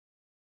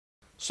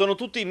Sono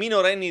tutti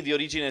minorenni di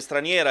origine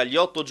straniera, gli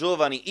 8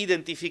 giovani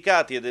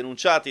identificati e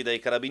denunciati dai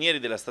carabinieri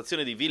della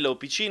stazione di Villa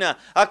Opicina,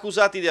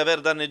 accusati di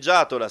aver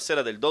danneggiato la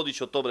sera del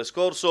 12 ottobre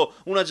scorso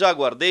una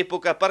Jaguar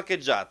d'epoca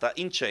parcheggiata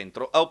in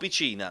centro a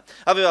Opicina.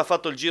 Aveva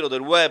fatto il giro del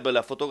web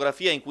la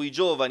fotografia in cui i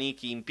giovani,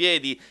 chi in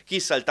piedi, chi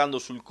saltando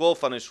sul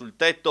cofano e sul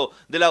tetto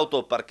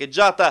dell'auto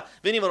parcheggiata,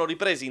 venivano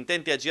ripresi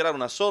intenti a girare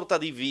una sorta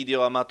di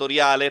video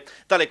amatoriale.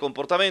 Tale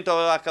comportamento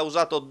aveva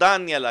causato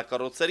danni alla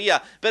carrozzeria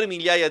per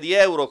migliaia di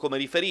euro, come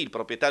riferì il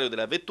proprietario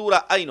della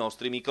vettura ai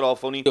nostri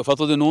microfoni. Ho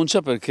fatto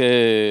denuncia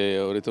perché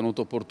ho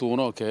ritenuto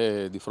opportuno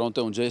che di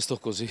fronte a un gesto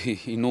così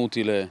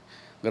inutile,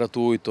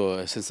 gratuito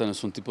e senza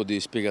nessun tipo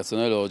di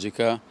spiegazione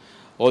logica,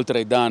 oltre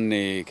ai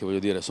danni che voglio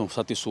dire sono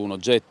stati su un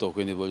oggetto,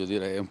 quindi voglio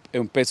dire è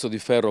un pezzo di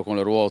ferro con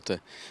le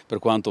ruote, per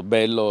quanto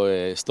bello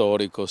e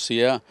storico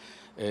sia,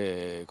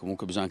 e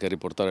comunque bisogna anche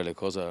riportare le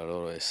cose alla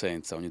loro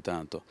essenza ogni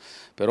tanto.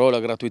 Però la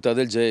gratuità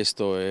del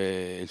gesto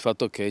e il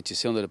fatto che ci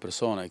siano delle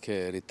persone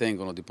che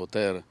ritengono di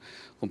poter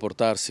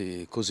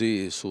comportarsi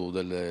così su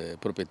delle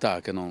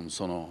proprietà che non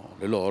sono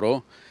le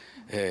loro,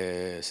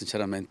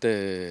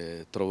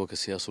 sinceramente trovo che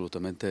sia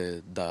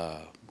assolutamente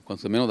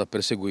quantomeno da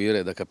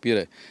perseguire, da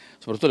capire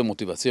soprattutto le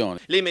motivazioni.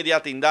 Le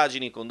immediate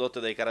indagini condotte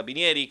dai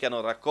carabinieri, che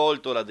hanno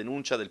raccolto la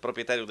denuncia del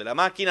proprietario della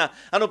macchina,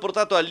 hanno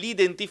portato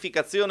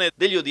all'identificazione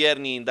degli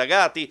odierni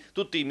indagati,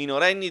 tutti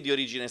minorenni di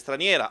origine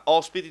straniera,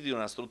 ospiti di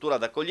una struttura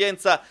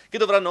d'accoglienza, che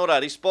dovranno ora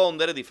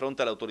rispondere di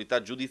fronte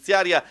all'autorità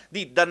giudiziaria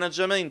di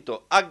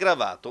danneggiamento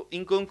aggravato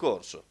in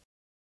concorso.